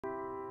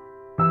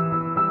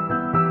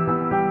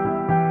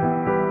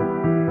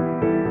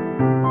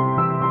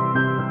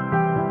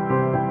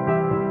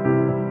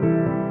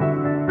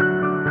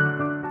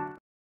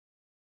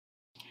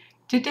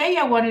Today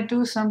I want to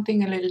do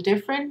something a little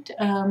different.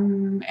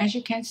 As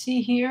you can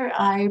see here,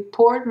 I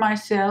poured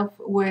myself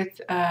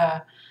with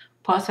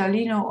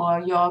Pausarlino,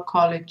 or y'all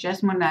call it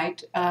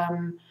Jasmonite,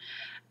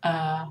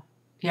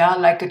 yeah,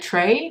 like a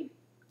tray,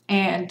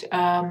 and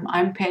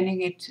I'm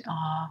painting it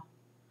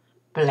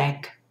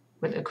black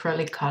with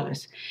acrylic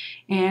colors.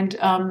 And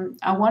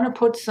I want to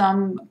put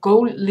some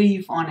gold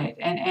leaf on it,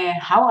 and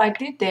how I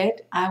did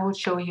that I will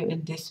show you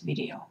in this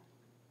video.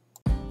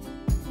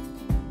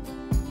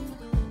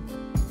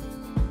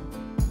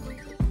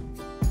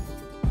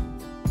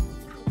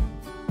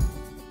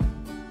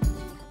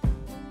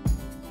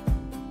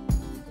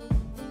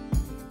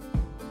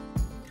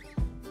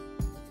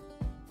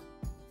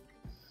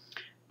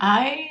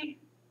 I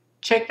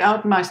checked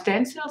out my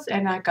stencils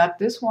and I got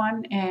this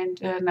one, and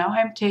now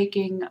I'm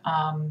taking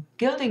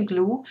gilding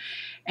glue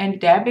and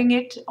dabbing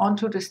it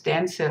onto the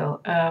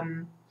stencil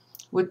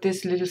with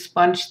this little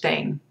sponge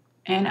thing.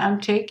 And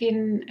I'm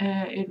taking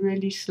it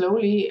really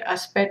slowly. I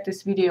sped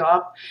this video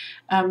up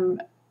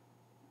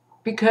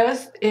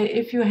because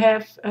if you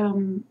have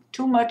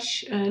too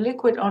much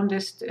liquid on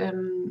this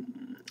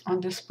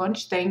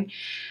sponge thing,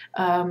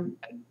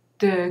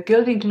 the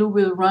gilding glue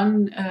will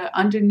run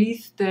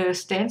underneath the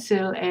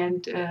stencil,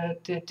 and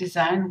the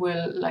design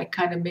will like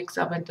kind of mix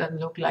up and doesn't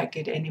look like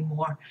it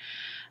anymore.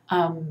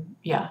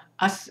 Yeah,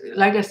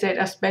 like I said,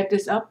 I sped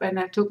this up and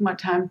I took my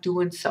time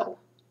doing so.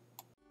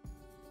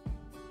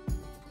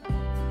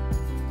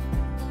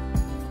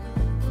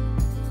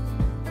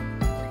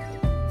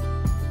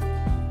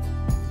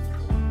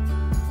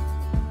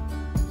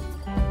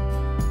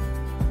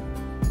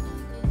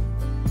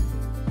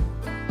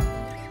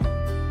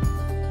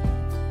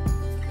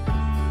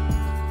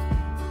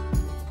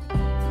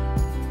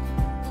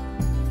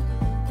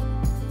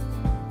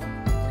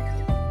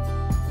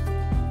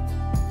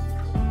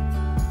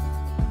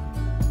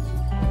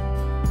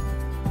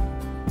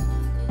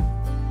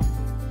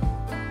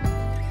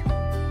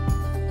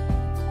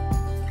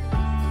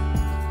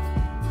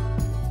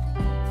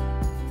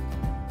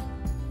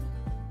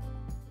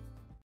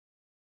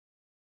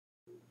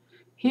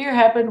 Here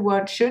happened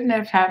what shouldn't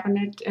have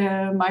happened.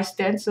 My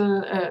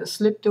stencil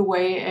slipped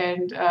away,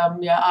 and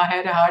yeah, I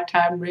had a hard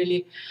time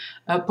really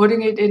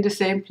putting it in the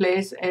same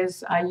place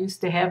as I used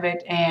to have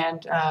it,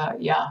 and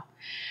yeah,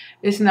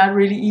 it's not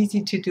really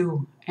easy to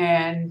do.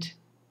 And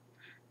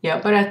yeah,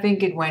 but I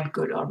think it went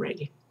good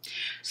already.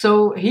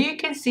 So here you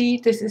can see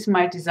this is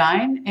my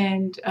design,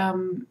 and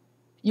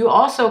you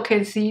also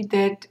can see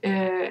that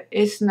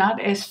it's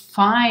not as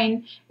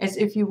fine as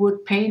if you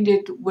would paint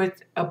it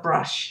with a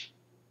brush.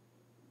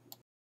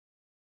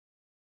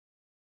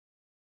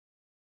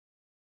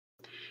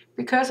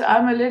 Because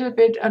I'm a little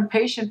bit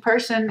impatient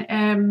person,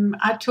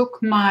 I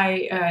took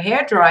my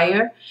hair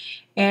dryer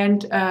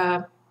and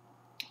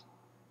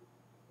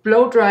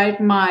blow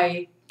dried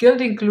my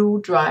gilding glue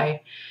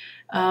dry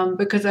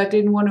because I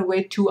didn't want to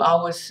wait 2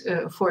 hours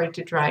for it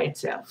to dry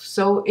itself.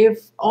 So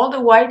if all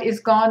the white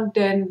is gone,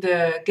 then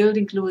the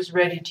gilding glue is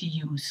ready to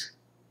use.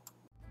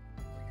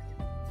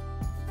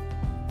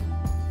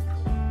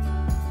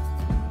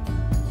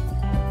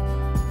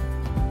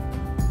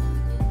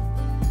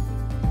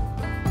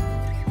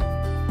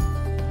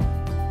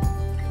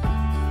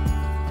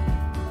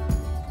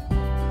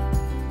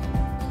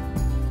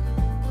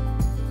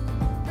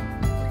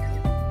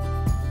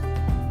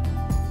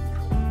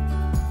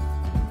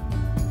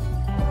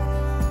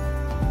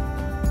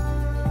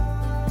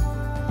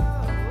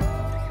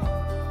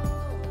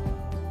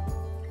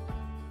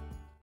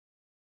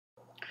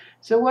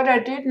 So what I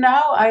did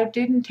now, I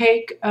didn't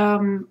take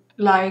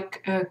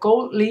like a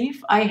gold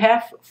leaf. I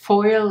have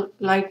foil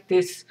like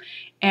this,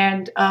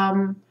 and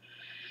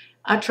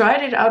I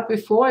tried it out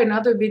before in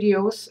other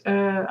videos.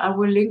 I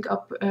will link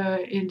up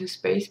in the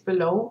space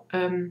below,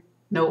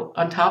 no,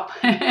 on top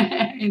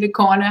in the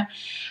corner,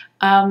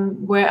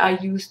 where I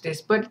use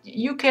this. But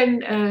you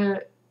can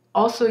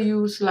also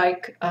use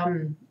like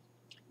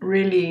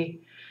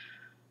really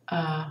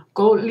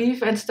gold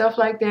leaf and stuff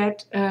like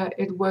that.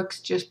 It works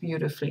just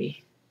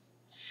beautifully.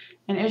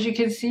 And as you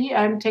can see,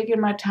 I'm taking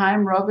my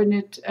time rubbing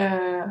it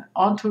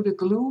onto the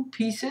glue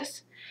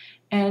pieces.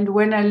 And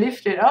when I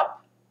lift it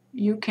up,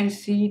 you can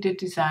see the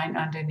design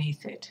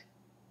underneath it.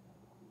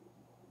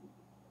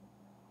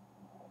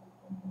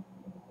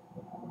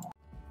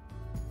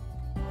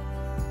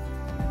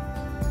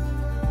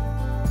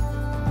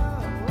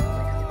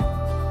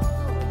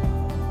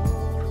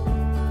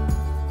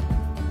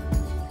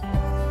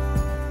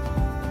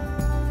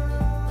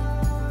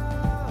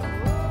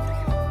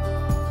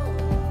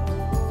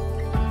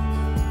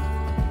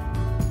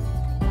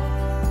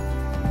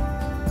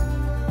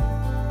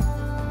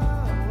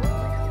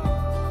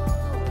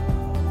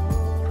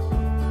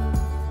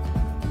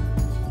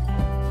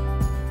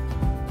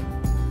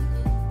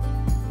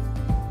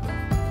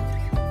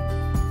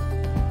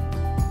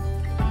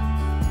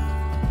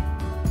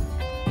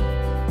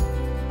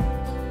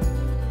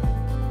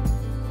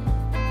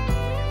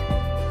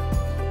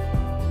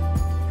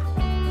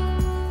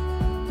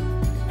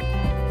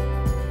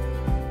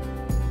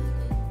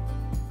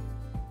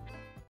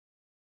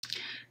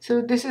 So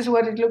this is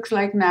what it looks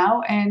like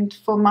now, and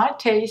for my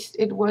taste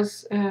it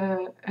was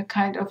a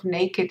kind of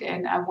naked,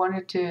 and I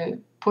wanted to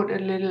put a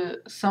little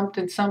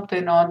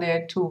something on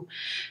there too.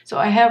 So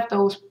I have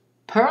those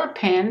pearl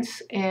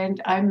pans, and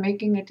I'm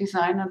making a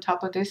design on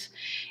top of this,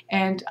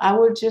 and I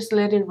will just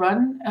let it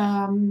run,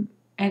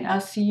 and I'll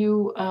see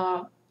you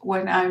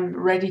when I'm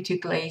ready to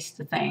glaze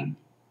the thing.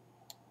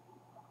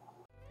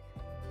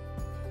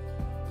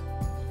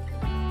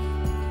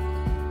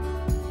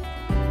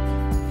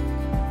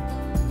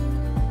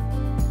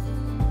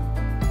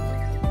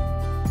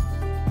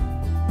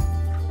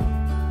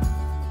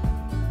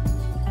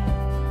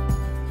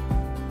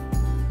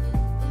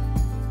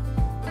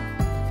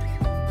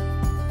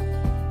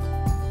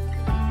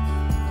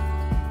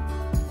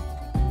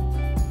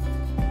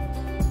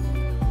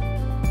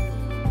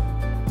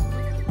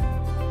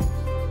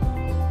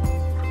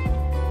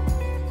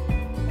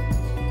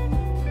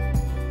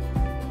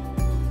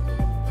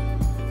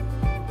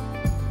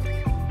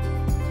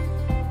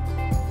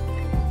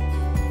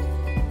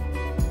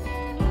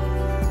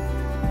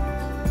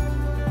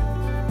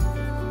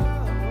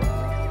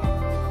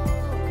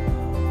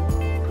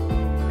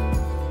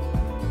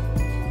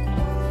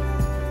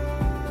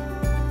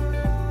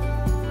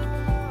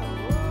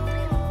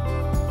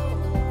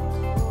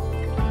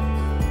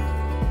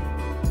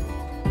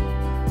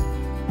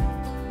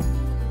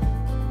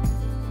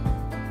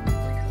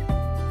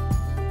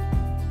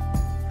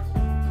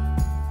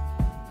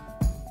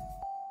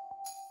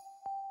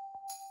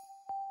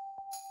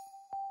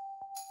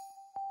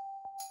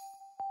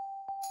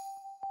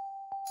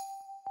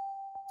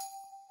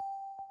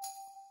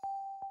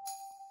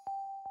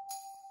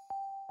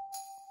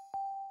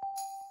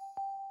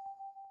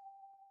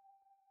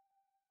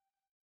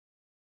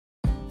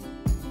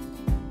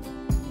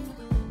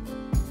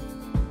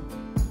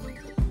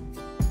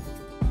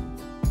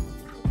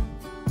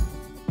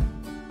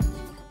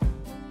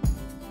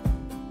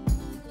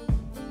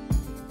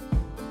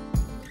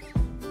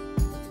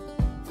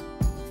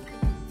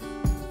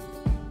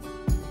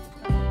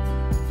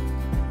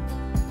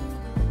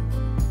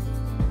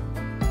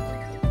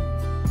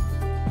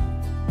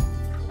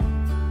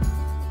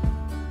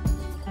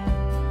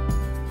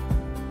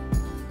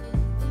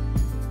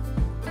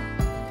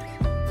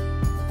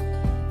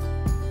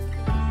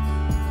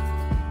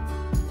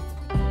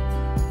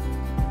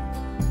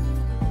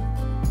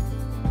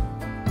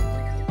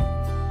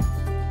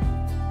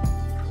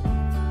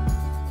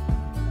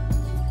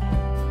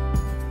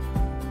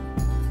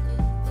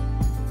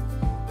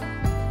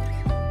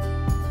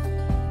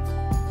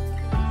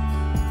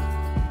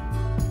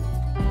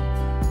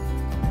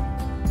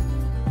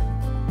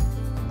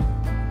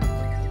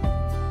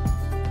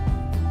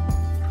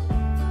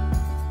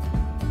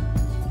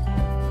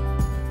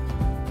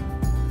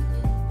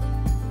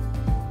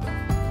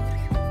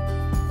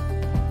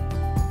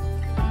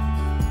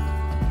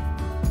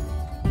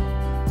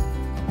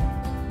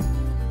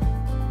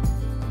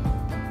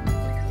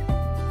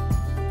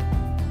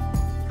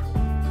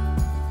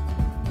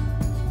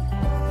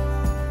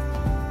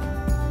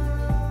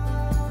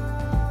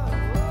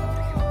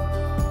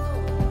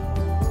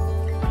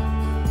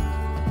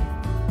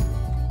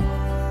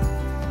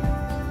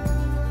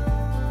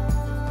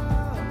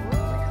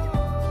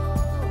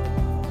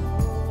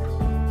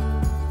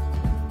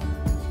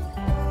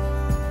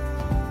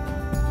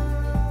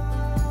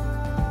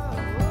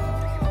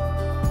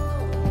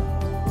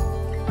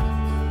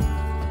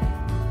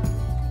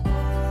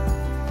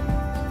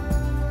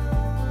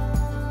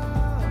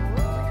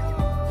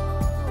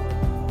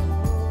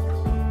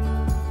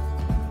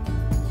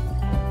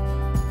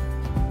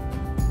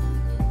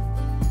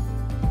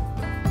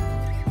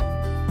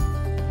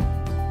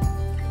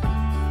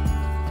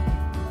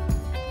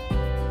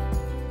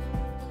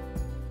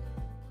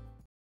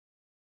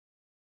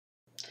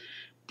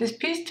 This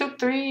piece took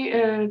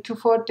 3 to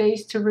 4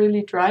 days to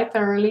really dry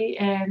thoroughly,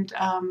 and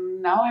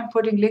now I'm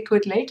putting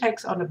liquid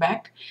latex on the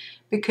back,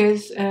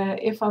 because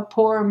if I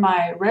pour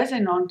my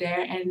resin on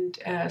there and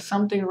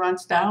something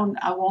runs down,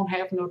 I won't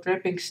have no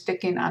dripping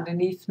sticking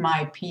underneath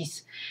my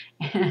piece.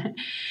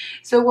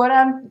 So what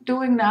I'm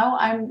doing now,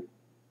 I'm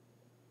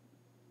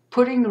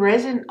putting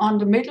resin on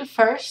the middle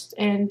first,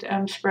 and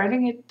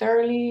spreading it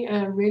thoroughly,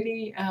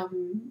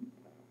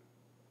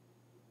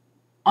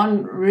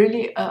 on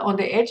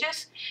the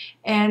edges,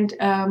 and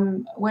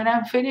when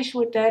I'm finished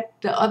with that,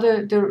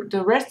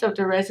 the rest of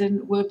the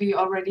resin will be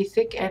already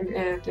thick, and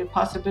the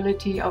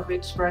possibility of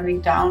it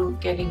running down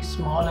getting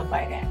smaller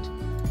by that.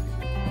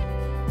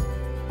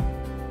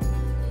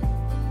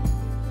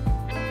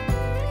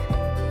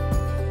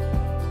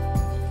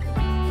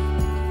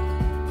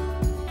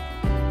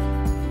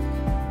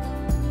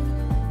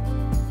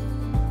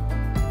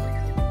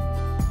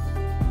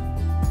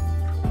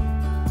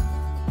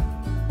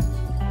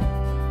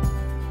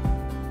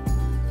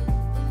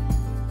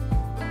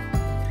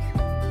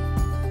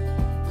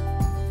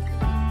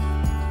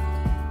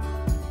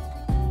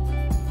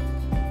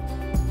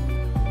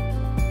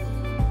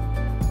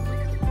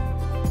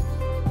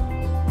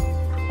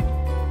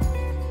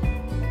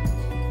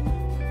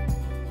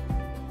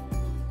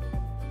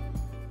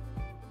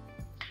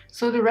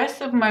 So the rest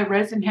of my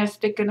resin has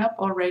thickened up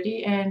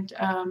already, and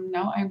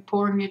now I'm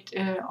pouring it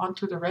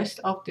onto the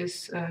rest of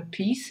this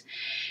piece.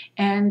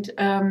 And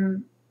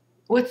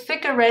with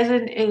thicker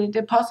resin,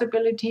 the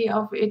possibility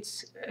of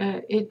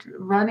it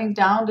running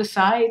down the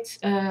sides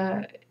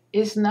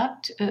is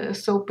not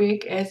so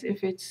big as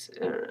if it's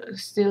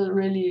still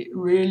really,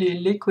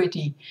 really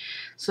liquidy.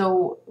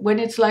 So when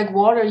it's like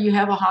water, you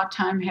have a hard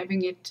time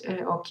having it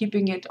or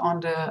keeping it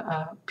on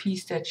the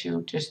piece that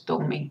you just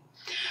doming.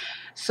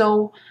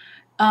 So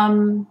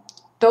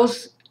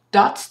those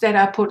dots that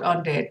I put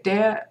on there,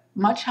 they're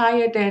much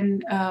higher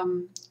than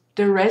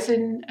the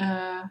resin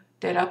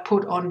that I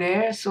put on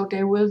there, so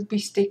they will be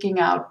sticking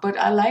out. But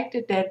I liked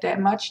it that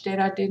much that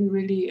I didn't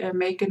really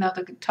make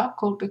another top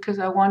coat, because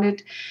I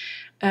wanted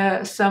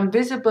some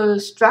visible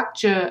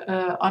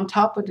structure on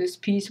top of this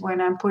piece when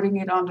I'm putting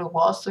it on the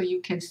wall, so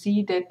you can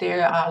see that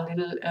there are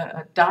little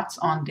dots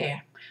on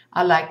there.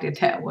 I liked it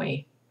that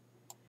way.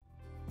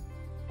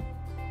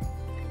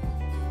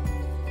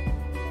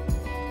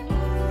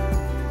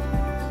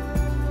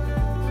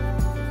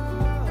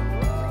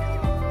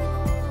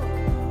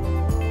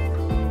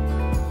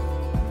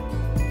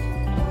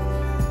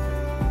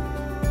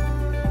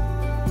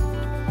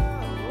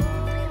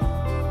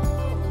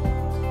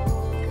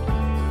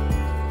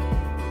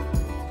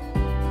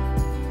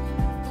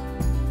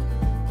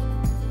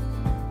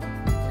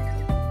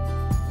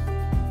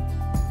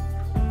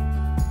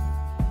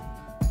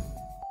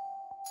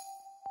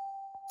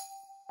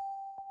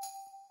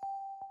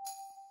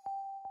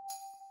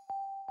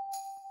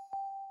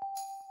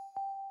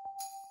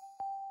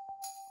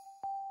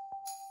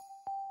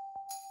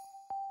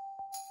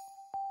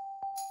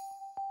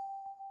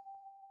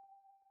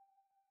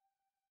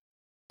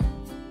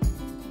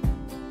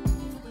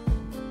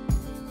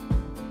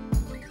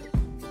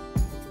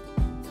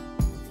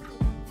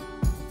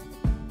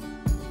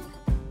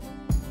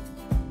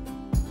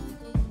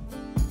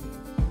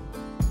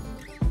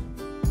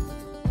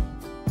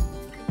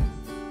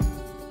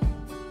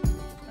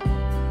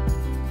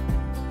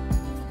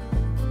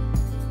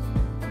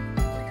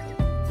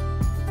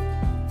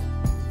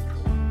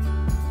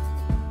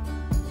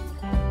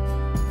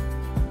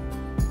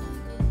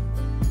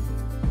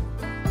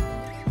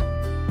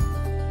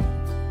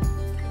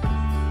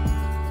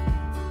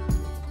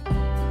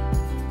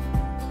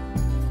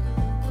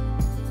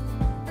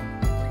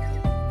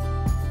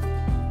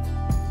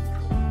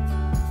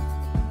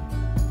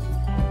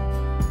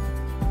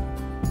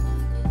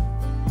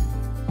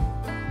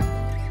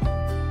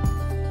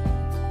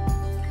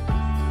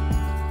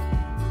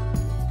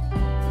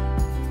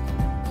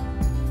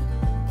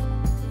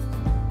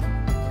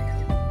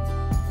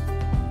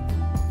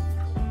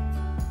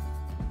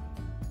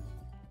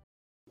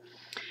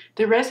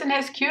 The resin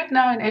has cured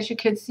now, and as you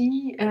can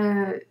see,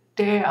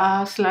 there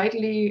are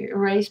slightly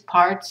raised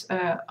parts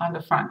on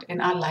the front,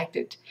 and I liked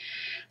it.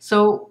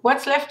 So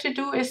what's left to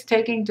do is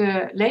taking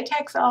the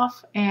latex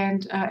off,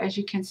 and as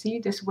you can see,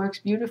 this works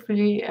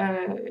beautifully.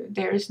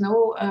 There is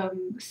no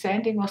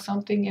sanding or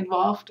something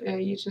involved.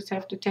 You just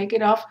have to take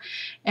it off,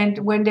 and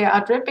when there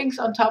are drippings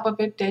on top of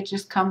it, they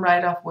just come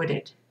right off with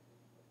it.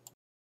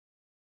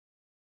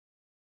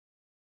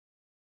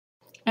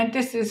 And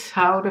this is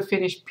how the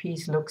finished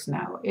piece looks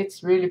now.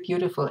 It's really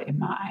beautiful in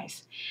my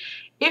eyes.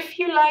 If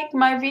you like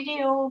my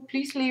video,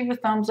 please leave a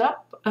thumbs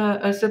up,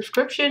 a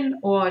subscription,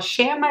 or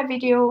share my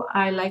video.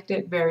 I liked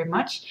it very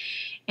much,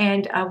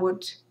 and I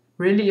would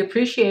really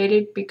appreciate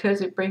it because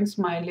it brings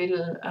my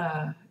little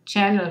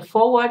channel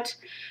forward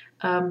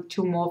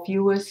to more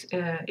viewers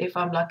if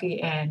I'm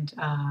lucky. And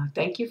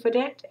thank you for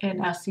that,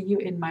 and I'll see you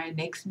in my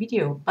next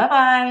video. Bye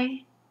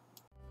bye.